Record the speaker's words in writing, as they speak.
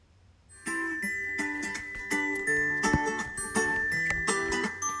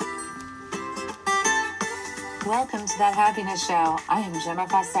Welcome to That Happiness Show. I am Gemma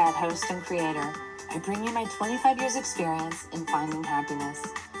Fassad, host and creator. I bring you my 25 years experience in finding happiness.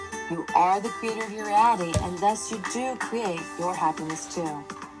 You are the creator of your reality, and thus you do create your happiness too.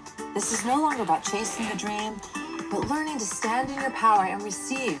 This is no longer about chasing the dream, but learning to stand in your power and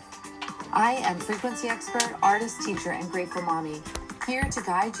receive. I am frequency expert, artist, teacher, and grateful mommy, here to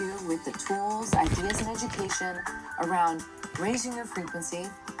guide you with the tools, ideas, and education around raising your frequency,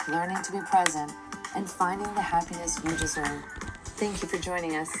 learning to be present, and finding the happiness you deserve. Thank you for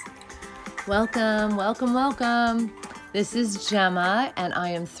joining us. Welcome, welcome, welcome. This is Gemma, and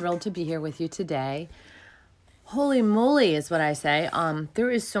I am thrilled to be here with you today. Holy moly is what I say.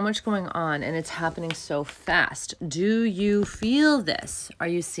 There is so much going on, and it's happening so fast. Do you feel this? Are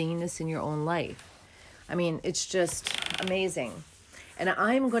you seeing this in your own life? I mean, it's just amazing. And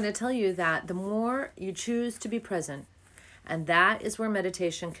I'm going to tell you that the more you choose to be present, and that is where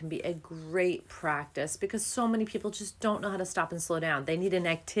meditation can be a great practice, because so many people just don't know how to stop and slow down. They need an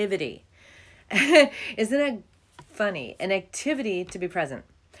activity. Isn't it funny? An activity to be present.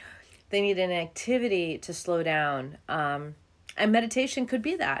 They need an activity to slow down. And meditation could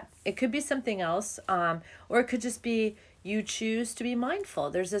be that. It could be something else. Or it could just be you choose to be mindful.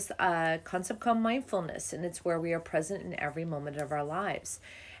 There's this concept called mindfulness, and it's where we are present in every moment of our lives.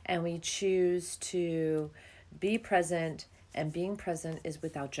 And we choose to be present, and being present is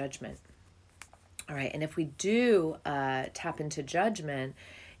without judgment. All right. And if we do tap into judgment,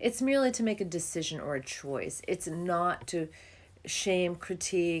 it's merely to make a decision or a choice. It's not to shame,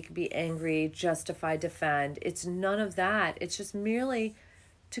 critique, be angry, justify, defend. It's none of that. It's just merely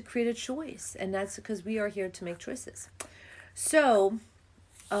to create a choice. And that's because we are here to make choices. So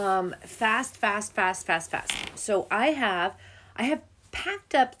fast. So I have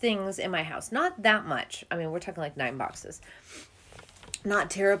packed up things in my house. Not that much. I mean, we're talking like 9 boxes. Not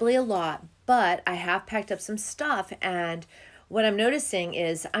terribly a lot, but I have packed up some stuff. And what I'm noticing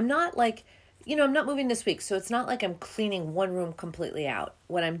is I'm not like, I'm not moving this week. So it's not like I'm cleaning one room completely out.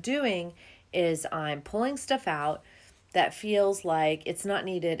 What I'm doing is I'm pulling stuff out that feels like it's not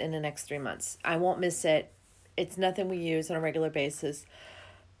needed in the next 3 months. I won't miss it. It's nothing we use on a regular basis.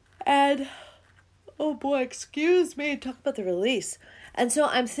 And, oh boy, excuse me, talk about the release. And so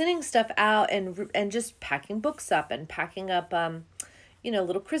I'm thinning stuff out and just packing books up and packing up,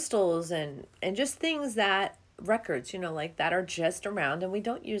 little crystals and just things that, records, like that are just around and we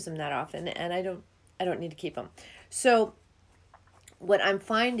don't use them that often, and I don't need to keep them. So what I'm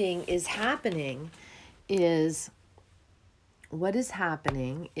finding is what is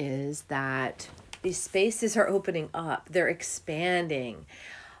happening is that these spaces are opening up. They're expanding.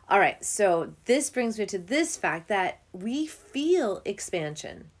 All right, so this brings me to this fact that we feel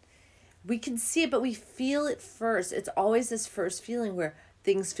expansion. We can see it, but we feel it first. It's always this first feeling where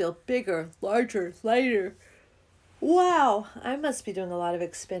things feel bigger, larger, lighter. Wow, I must be doing a lot of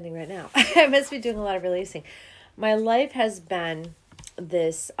expanding right now. I must be doing a lot of releasing. My life has been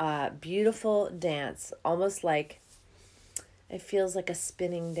this beautiful dance, almost like, it feels like a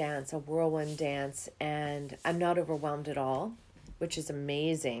spinning dance, a whirlwind dance, and I'm not overwhelmed at all, which is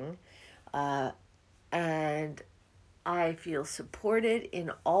amazing. And I feel supported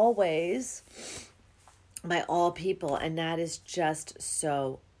in all ways by all people, and that is just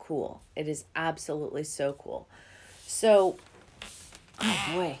so cool. It is absolutely so cool. So, oh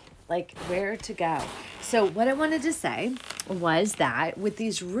boy, like where to go? So what I wanted to say was that with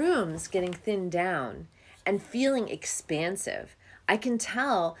these rooms getting thinned down and feeling expansive, I can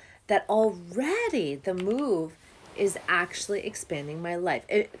tell that already the move is actually expanding my life.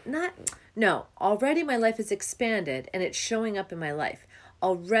 Already my life is expanded and it's showing up in my life.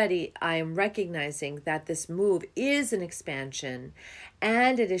 Already I am recognizing that this move is an expansion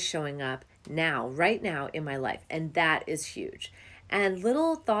and it is showing up now, right now in my life. And that is huge. And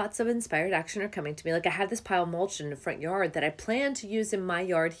little thoughts of inspired action are coming to me. Like I have this pile of mulch in the front yard that I plan to use in my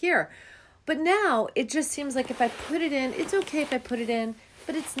yard here. But now it just seems like if I put it in, it's okay if I put it in,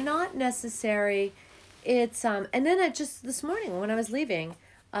 but it's not necessary. It's, and then this morning when I was leaving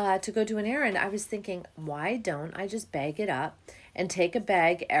to go do an errand, I was thinking, why don't I just bag it up and take a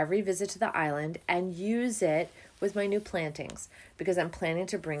bag every visit to the island and use it with my new plantings, because I'm planning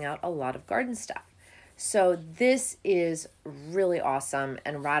to bring out a lot of garden stuff. So this is really awesome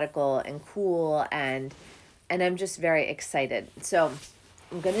and radical and cool, and I'm just very excited. So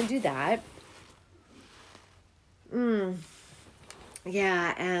I'm going to do that.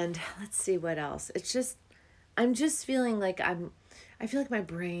 Yeah, and let's see what else. It's just, I'm just feeling like I feel like my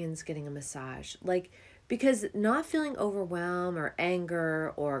brain's getting a massage. Like, because not feeling overwhelmed or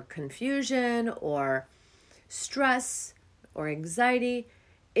anger or confusion or stress or anxiety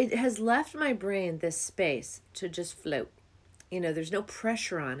it has left my brain this space to just float. There's no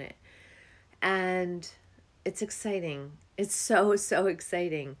pressure on it. And it's exciting. It's so, so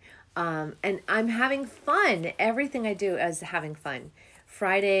exciting. And I'm having fun. Everything I do is having fun.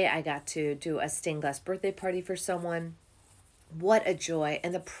 Friday, I got to do a stained glass birthday party for someone. What a joy.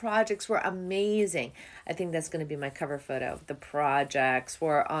 And the projects were amazing. I think that's going to be my cover photo. The projects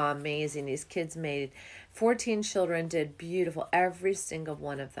were amazing. These kids made 14 children, did beautiful. Every single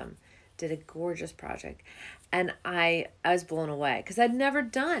one of them did a gorgeous project. And I was blown away because I'd never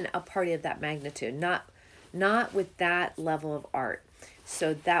done a party of that magnitude, not with that level of art.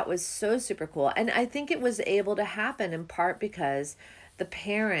 So that was so super cool. And I think it was able to happen in part because the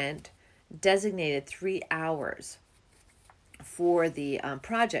parent designated 3 hours for the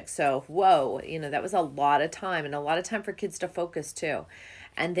project. So, whoa, that was a lot of time, and a lot of time for kids to focus too.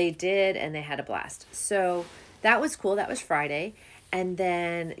 And they did, and they had a blast. So that was cool. That was Friday. And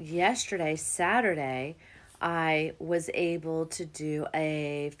then yesterday, Saturday, I was able to do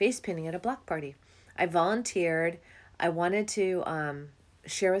a face painting at a block party. I volunteered. I wanted to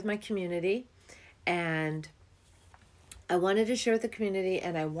share with my community, and I wanted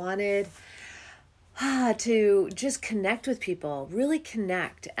to just connect with people, really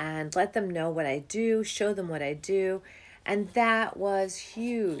connect and let them know what I do, show them what I do. And that was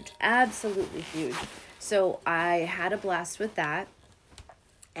huge, absolutely huge. So I had a blast with that.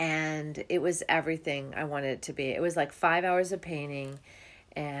 And it was everything I wanted it to be. It was like 5 hours of painting,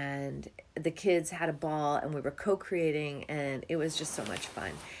 and the kids had a ball, and we were co-creating, and it was just so much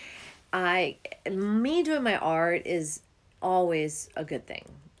fun. Me doing my art is always a good thing.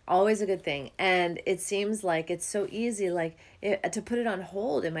 Always a good thing. And it seems like it's so easy, to put it on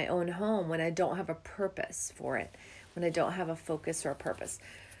hold in my own home when I don't have a purpose for it, when I don't have a focus or a purpose.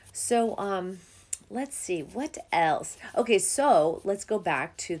 So, let's see, what else? Okay, so let's go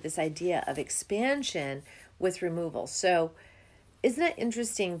back to this idea of expansion with removal. So isn't it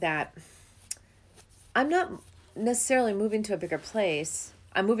interesting that I'm not necessarily moving to a bigger place.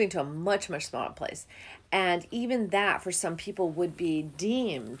 I'm moving to a much, much smaller place. And even that for some people would be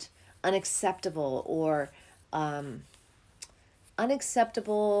deemed unacceptable or oh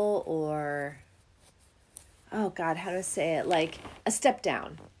God, how do I say it? Like a step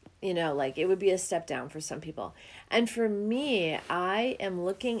down. It would be a step down for some people. And for me, I am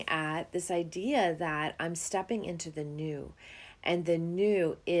looking at this idea that I'm stepping into the new. And the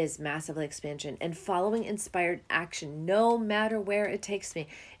new is massively expansion and following inspired action, no matter where it takes me.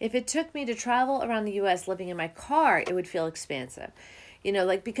 If it took me to travel around the U.S. living in my car, it would feel expansive.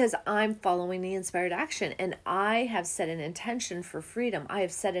 Because I'm following the inspired action, and I have set an intention for freedom. I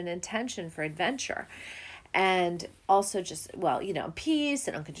have set an intention for adventure. And also just, peace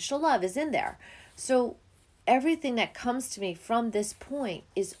and unconditional love is in there. So everything that comes to me from this point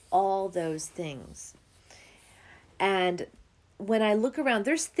is all those things. And when I look around,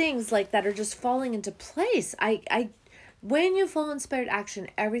 there's things like that are just falling into place. When you follow inspired action,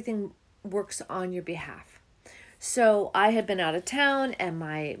 everything works on your behalf. So I had been out of town, and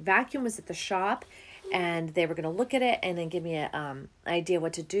my vacuum was at the shop, and they were going to look at it and then give me an idea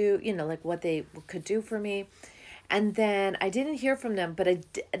what to do, what they could do for me. And then I didn't hear from them, but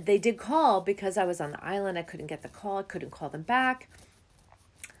they did call because I was on the island. I couldn't get the call. I couldn't call them back.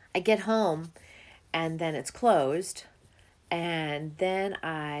 I get home, and then it's closed. And then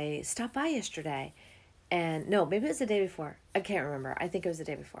I stopped by yesterday. And no, maybe it was the day before. I can't remember. I think it was the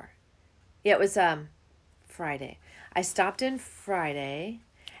day before. Yeah, it was Friday. I stopped in Friday,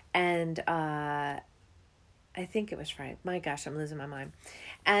 and I think it was Friday. My gosh, I'm losing my mind.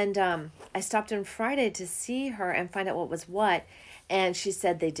 And I stopped in Friday to see her and find out what was what. And she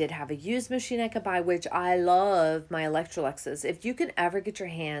said they did have a used machine I could buy, which I love my Electroluxes. If you can ever get your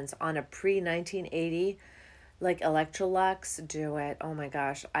hands on a pre-1980 like Electrolux, do it. Oh my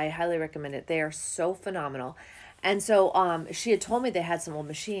gosh, I highly recommend it. They are so phenomenal. And so she had told me they had some old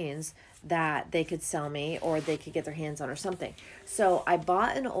machines that they could sell me or they could get their hands on or something. So I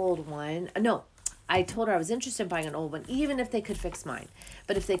bought an old one. No, I told her I was interested in buying an old one, even if they could fix mine.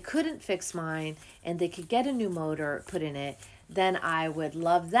 But if they couldn't fix mine and they could get a new motor put in it, then I would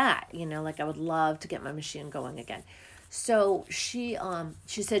love that. I would love to get my machine going again. So she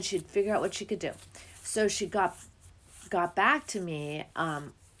said she'd figure out what she could do. So she got back to me,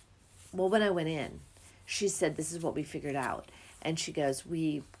 when I went in, she said, this is what we figured out. And she goes,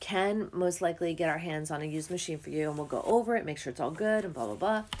 we can most likely get our hands on a used machine for you, and we'll go over it, make sure it's all good, and blah, blah,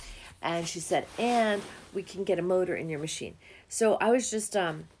 blah. And she said, and we can get a motor in your machine. So I was just,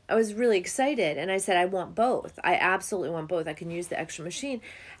 I was really excited. And I said, I want both. I absolutely want both. I can use the extra machine.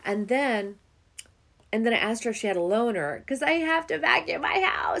 And then And then I asked her if she had a loaner because I have to vacuum my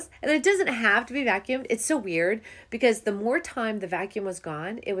house. And it doesn't have to be vacuumed. It's so weird because the more time the vacuum was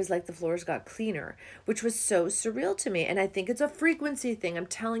gone, it was like the floors got cleaner, which was so surreal to me. And I think it's a frequency thing. I'm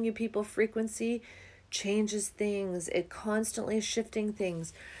telling you, people, frequency changes things. It constantly is shifting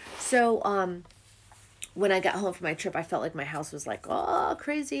things. So when I got home from my trip, I felt like my house was like, oh,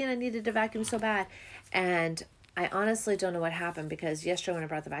 crazy, and I needed to vacuum so bad. And I honestly don't know what happened because yesterday when I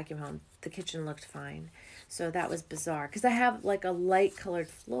brought the vacuum home, the kitchen looked fine. So that was bizarre because I have like a light colored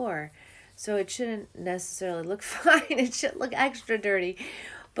floor. So it shouldn't necessarily look fine. It should look extra dirty.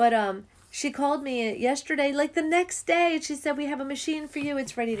 But she called me yesterday, like the next day, and she said, we have a machine for you.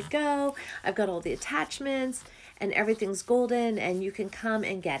 It's ready to go. I've got all the attachments and everything's golden and you can come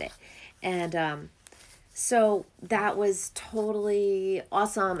and get it. And so that was totally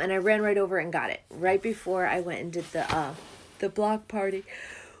awesome. And I ran right over and got it right before I went and did the block party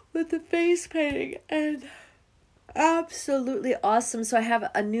with the face painting. And absolutely awesome. So I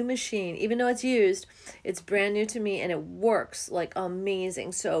have a new machine, even though it's used, it's brand new to me and it works like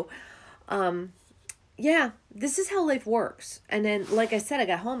amazing. So, yeah, this is how life works. And then, like I said, I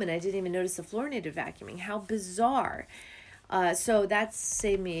got home and I didn't even notice the floor needed vacuuming. How bizarre. So that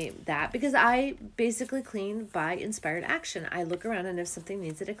saved me that because I basically clean by inspired action. I look around and if something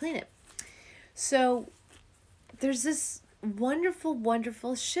needs it, I clean it. So there's this wonderful,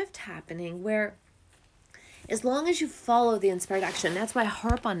 wonderful shift happening where as long as you follow the inspired action, that's why I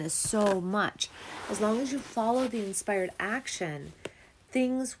harp on this so much. As long as you follow the inspired action,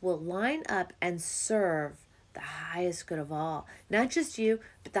 things will line up and serve the highest good of all. Not just you,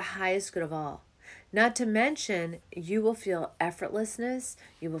 but the highest good of all. Not to mention, you will feel effortlessness,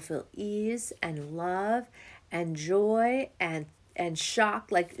 you will feel ease and love and joy and shock,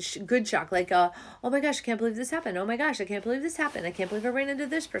 like good shock, like, oh my gosh, I can't believe this happened. Oh my gosh, I can't believe this happened. I can't believe I ran into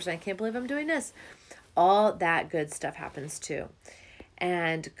this person. I can't believe I'm doing this. All that good stuff happens too.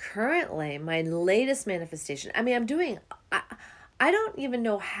 And currently, my latest manifestation, I don't even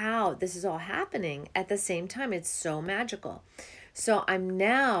know how this is all happening at the same time. It's so magical. So I'm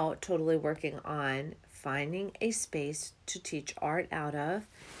now totally working on finding a space to teach art out of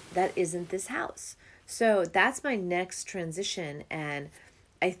that isn't this house. So that's my next transition. And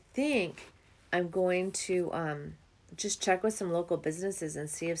I think I'm going to just check with some local businesses and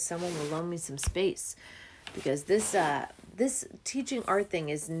see if someone will loan me some space. Because this teaching art thing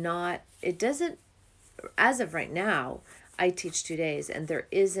is not, it doesn't, as of right now, I teach 2 days and there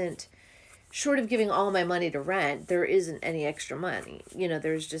isn't, short of giving all my money to rent, there isn't any extra money.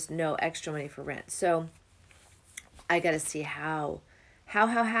 There's just no extra money for rent. So I got to see how.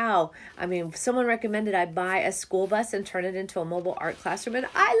 Someone recommended I buy a school bus and turn it into a mobile art classroom. And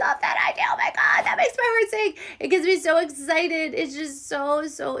I love that idea. Oh my God, that makes my heart sing. It gets me so excited. It's just so,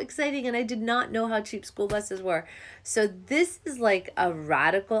 so exciting. And I did not know how cheap school buses were. So this is like a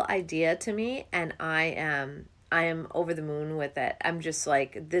radical idea to me. And I am over the moon with it. I'm just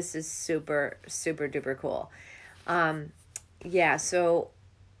like, this is super, super duper cool. Yeah, so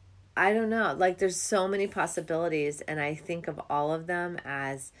I don't know. Like there's so many possibilities and I think of all of them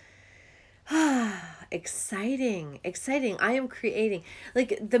as exciting. I am creating.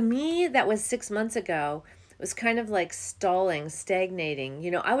 Like the me that was 6 months ago was kind of like stalling,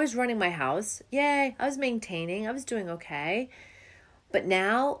 stagnating. I was running my house. Yay. I was maintaining. I was doing okay. But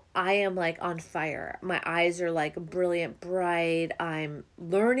now I am like on fire. My eyes are like brilliant, bright. I'm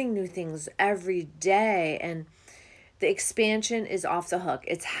learning new things every day. And the expansion is off the hook.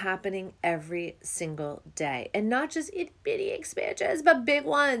 It's happening every single day. And not just itty bitty expansions, but big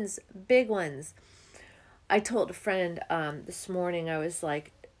ones. Big ones. I told a friend this morning, I was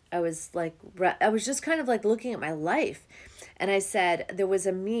just kind of like looking at my life. And I said, there was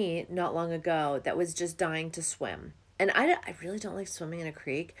a me not long ago that was just dying to swim. And I really don't like swimming in a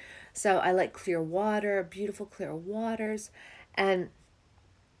creek. So I like clear water, beautiful clear waters. And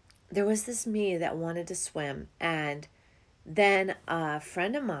there was this me that wanted to swim. And then a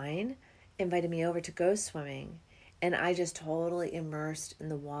friend of mine invited me over to go swimming. And I just totally immersed in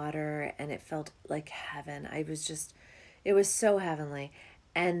the water. And it felt like heaven. It was so heavenly.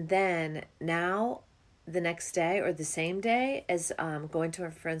 And then now, the next day or the same day as going to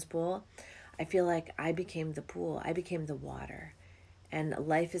a friend's pool, I feel like I became the pool. I became the water. And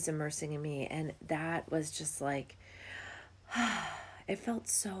life is immersing in me. And that was just like, it felt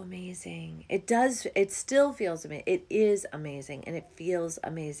so amazing. It still feels amazing. It is amazing. And it feels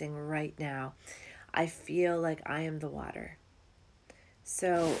amazing right now. I feel like I am the water.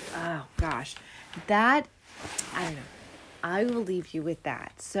 So, oh gosh. I don't know. I will leave you with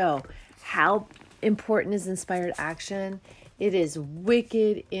that. So, how important is inspired action? It is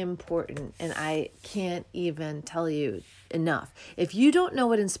wicked important, and I can't even tell you enough. If you don't know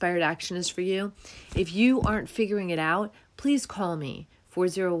what inspired action is for you, if you aren't figuring it out, please call me,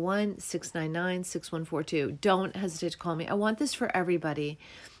 401-699-6142. Don't hesitate to call me. I want this for everybody.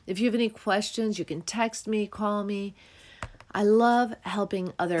 If you have any questions, you can text me, call me. I love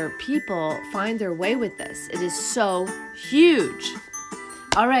helping other people find their way with this. It is so huge.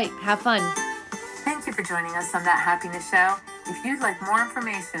 All right, have fun. Thank you for joining us on That Happiness Show. If you'd like more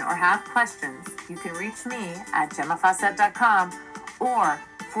information or have questions, you can reach me at GemmaFawcett.com or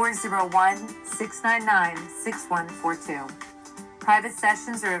 401-699-6142. Private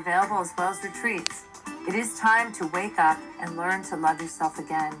sessions are available as well as retreats. It is time to wake up and learn to love yourself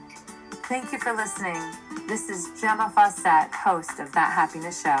again. Thank you for listening. This is Gemma Fawcett, host of That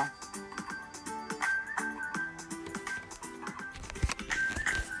Happiness Show.